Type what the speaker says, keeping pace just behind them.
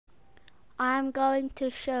I'm going to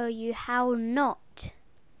show you how not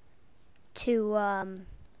to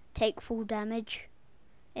take full damage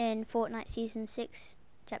in Fortnite Season 6,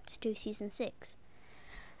 Chapter 2, Season 6.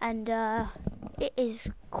 And it is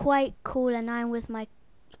quite cool, and I'm with my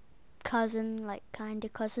cousin, like kinda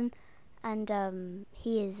cousin, and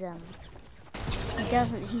he's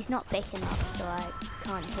not picking up, so I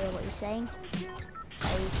can't hear what he's saying. So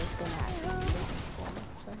he's just gonna have to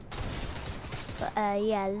But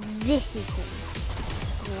yeah, this is him.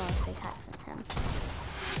 A lot of big accent him.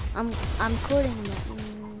 I'm calling him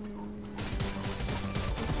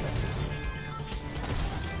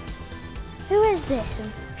Who is this?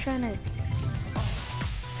 I'm trying to.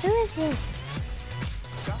 Who is this?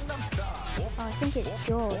 Oh, I think it's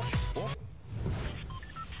George.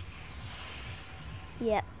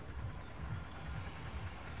 Yep.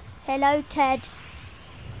 Hello, Ted.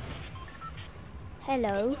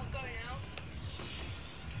 Hello.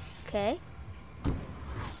 Okay.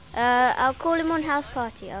 I'll call him on house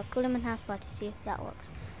party. See if that works.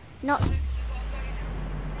 Not.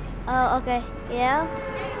 Oh, okay. Yeah.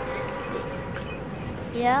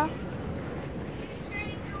 Yeah.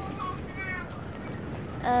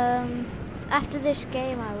 After this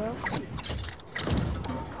game, I will.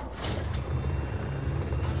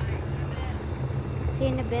 See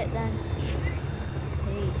you in a bit then.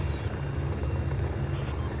 Peace.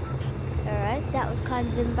 Alright, that was kind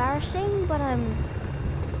of embarrassing, but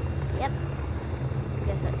yep. I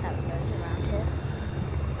guess that's how it goes around here.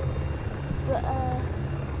 But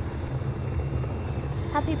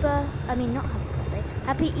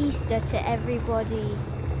happy Easter to everybody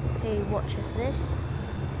who watches this.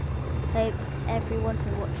 Hope everyone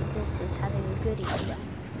who watches this is having a good Easter.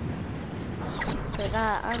 So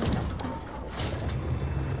that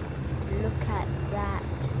look at that.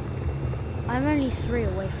 I'm only 3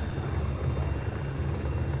 away from this.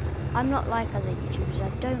 I'm not like other YouTubers. I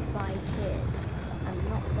don't buy tiers. I'm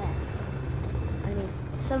not there. I mean,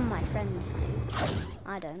 some of my friends do.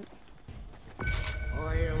 I don't.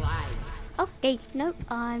 Or your life. Okay, nope,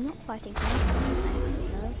 I'm not fighting him.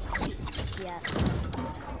 No. Yeah.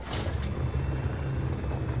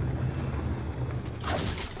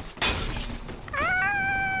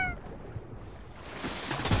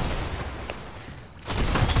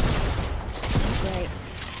 Great.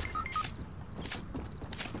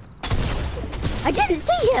 I didn't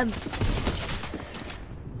see him!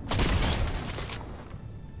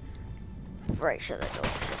 Right, shut the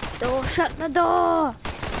door. Shut the door!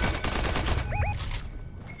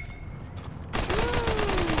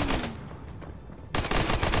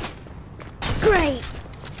 Great!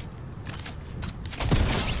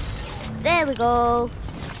 There we go.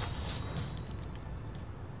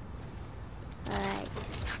 Alright.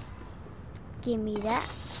 Give me that.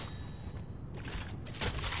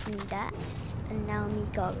 And that. And now me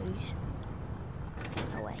goes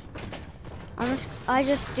away. I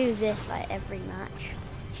just do this like every match.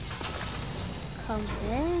 Come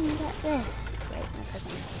here and get this. Great, no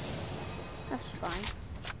cooking. That's fine.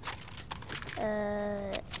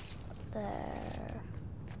 There.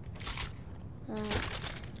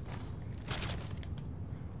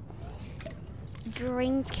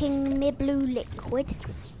 Drinking me blue liquid.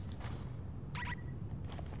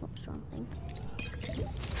 What's something?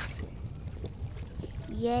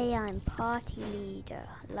 Yay, I'm party leader,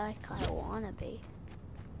 like I wanna be.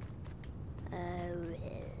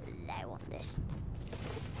 I want this.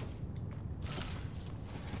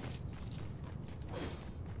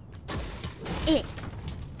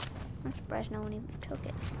 I'm surprised no one even took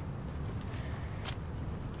it.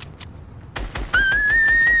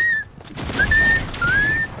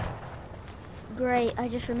 Great, I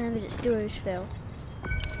just remembered it's duos, Phil.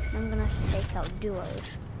 I'm gonna have to take out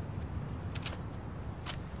duos.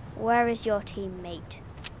 Where is your teammate?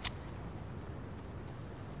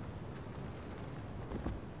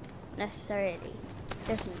 Necessarily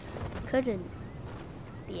couldn't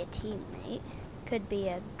be a teammate. Could be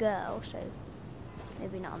a girl, so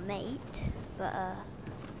maybe not a mate, but yeah.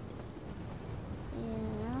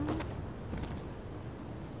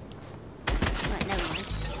 Right, never mind.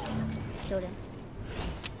 Killed him.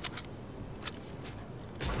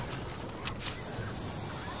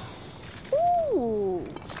 Ooh.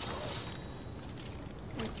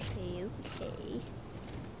 Okay.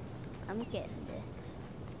 I'm getting this.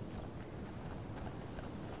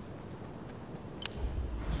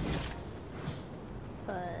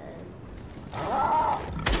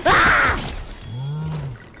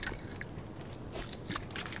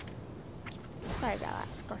 Sorry about that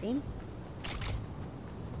scream.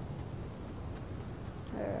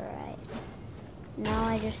 Alright. Now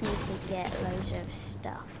I just need to get loads of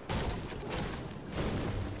stuff.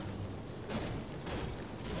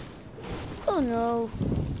 no.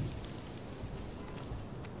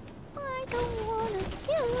 I don't wanna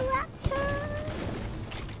kill a raptor.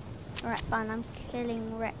 Alright, fine, I'm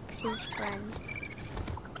killing Rex's friend.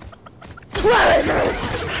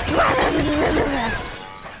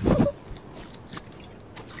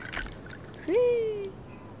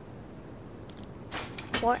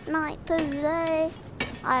 Fortnite today.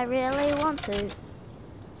 I really want to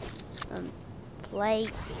play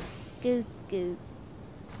Goo Goo.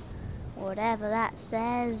 Whatever that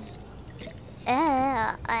says.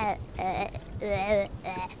 I'm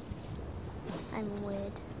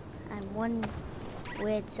weird. I'm one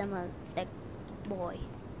weird summer like boy.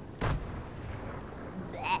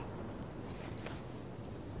 Bleh.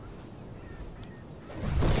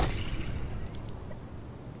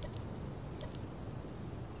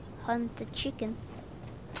 Hunt the chicken.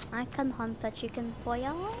 I can hunt the chicken for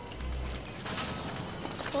y'all.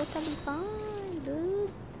 Totally fine,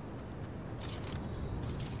 dude.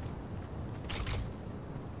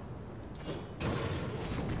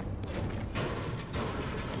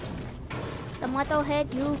 Tomato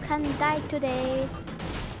head, you can die today.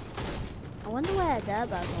 I wonder where the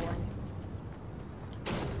burger went.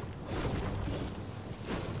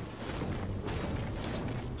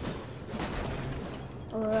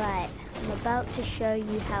 Alright, I'm about to show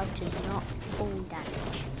you how to not fall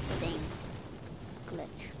damage thing.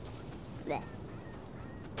 Glitch. Blech.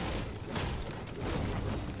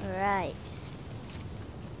 Alright.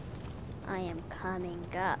 I am coming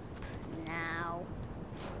up now.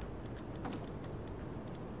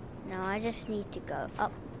 Now I just need to go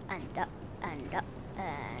up and up and up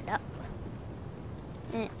and up.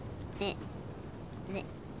 Knit, knit, knit,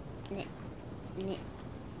 knit, knit,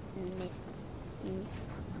 knit, knit.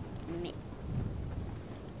 Me.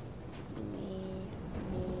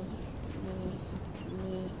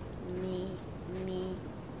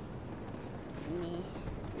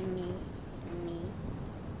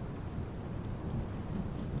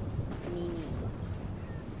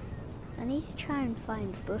 I need to try and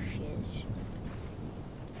find bushes.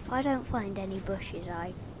 If I don't find any bushes,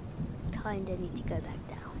 I kinda need to go back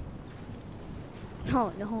down.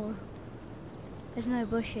 Oh no. There's no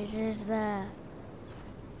bushes, is there?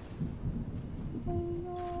 Oh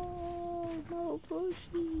no, no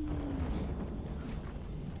bushes.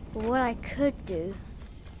 But what I could do is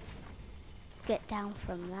get down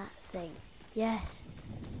from that thing. Yes,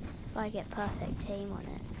 if I get perfect aim on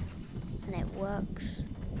it and it works,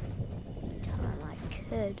 time I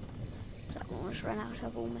could. So I've almost run out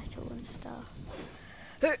of all metal and stuff.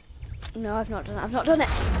 No, I've not done it. I've not done it.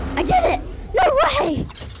 I did it! No way!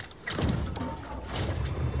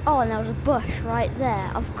 Oh, and there was a bush right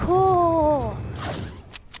there. Of course.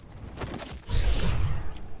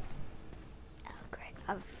 Oh, great.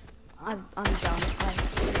 I'm done.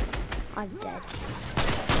 I'm dead.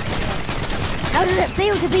 How does it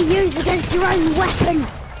feel to be used against your own weapon?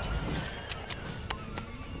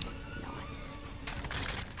 Nice.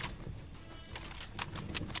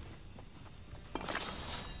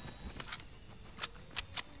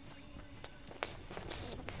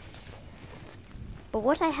 But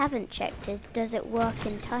what I haven't checked is, does it work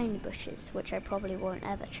in tiny bushes, which I probably won't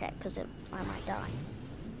ever check because I might die.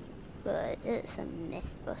 But it's a myth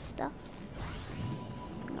buster.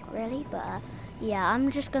 Not really, but yeah, I'm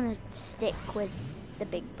just gonna stick with the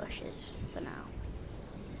big bushes for now.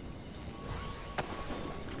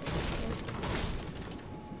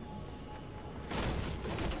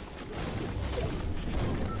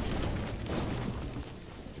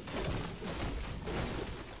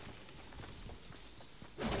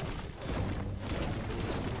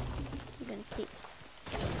 I'm gonna keep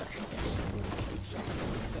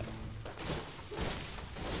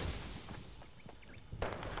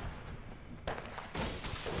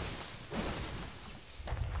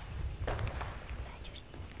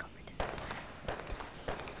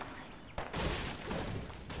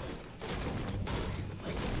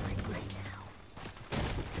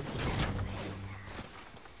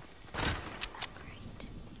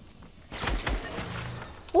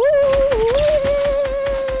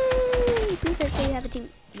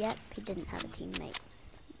Yep, he didn't have a teammate.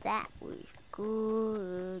 That was good.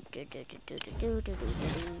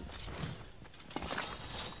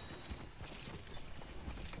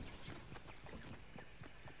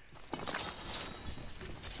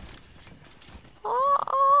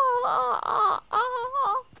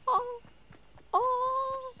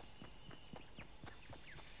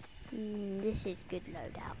 This is good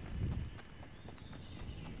loadout.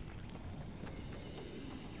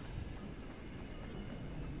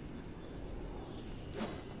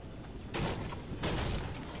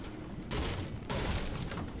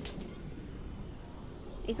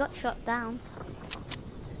 he got shot down.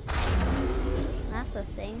 That's a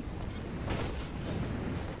thing.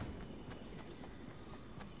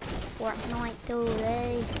 Fortnite all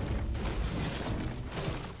day.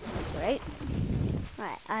 Great.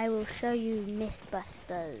 Right, I will show you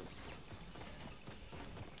Mythbusters.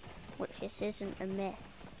 Which this isn't a myth.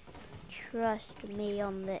 Trust me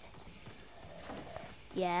on this.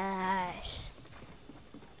 Yes.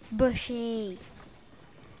 Bushy.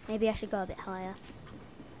 Maybe I should go a bit higher.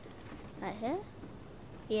 Right here?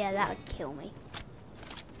 Yeah, that would kill me.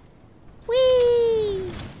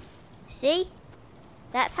 Whee! See?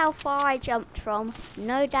 That's how far I jumped from.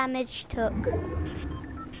 No damage took.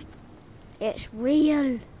 It's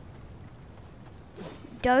real.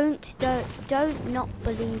 Don't not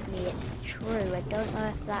believe me. It's true. I don't know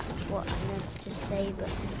if that's what I meant to say,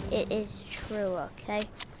 but it is true, okay?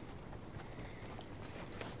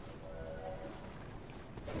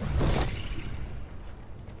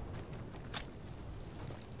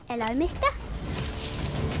 Hello, mister?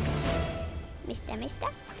 Mister?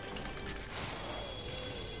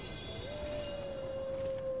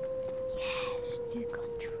 Yes, new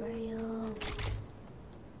trail.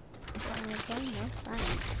 Okay, no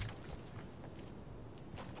thanks.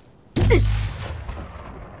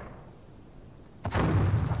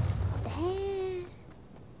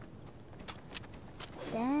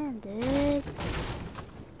 Damn, dude.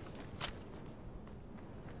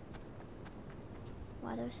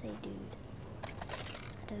 Why do I say dude?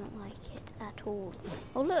 I don't like it at all.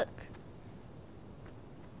 Oh look!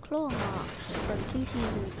 Claw marks from 2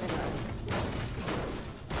 seasons ago.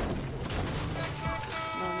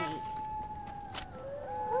 No need.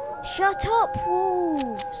 Shut up,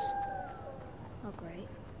 wolves! Oh great.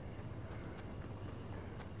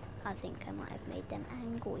 I think I might have made them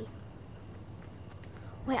angry.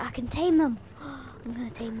 Wait, I can tame them! I'm gonna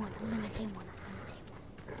tame one.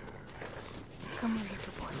 Come on,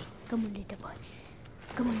 little boy. Come on, little boy.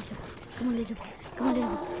 Come on, little boy. Come on, little boy. Come on, little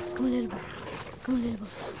boy. Come on, little boy. Come on, little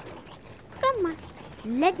boy. Come on.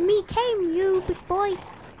 Let me tame you, big boy.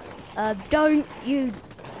 Don't you.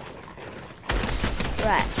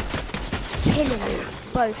 Right. Killing you,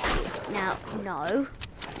 both of you. Now, no.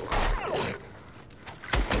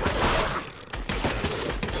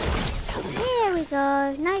 There we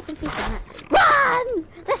go. Now you can feast on that. Run!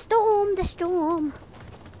 The storm, the storm.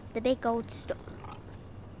 The big old storm.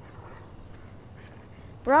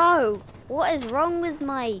 Bro, what is wrong with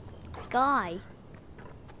my guy?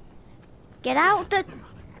 Get out the...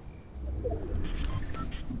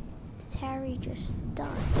 Terry just died.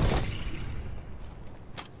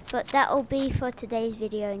 But that'll be for today's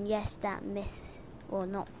video, and yes, that myth, or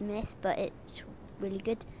not myth, but it's really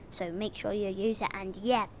good. So make sure you use it, and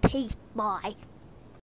yeah, peace, bye.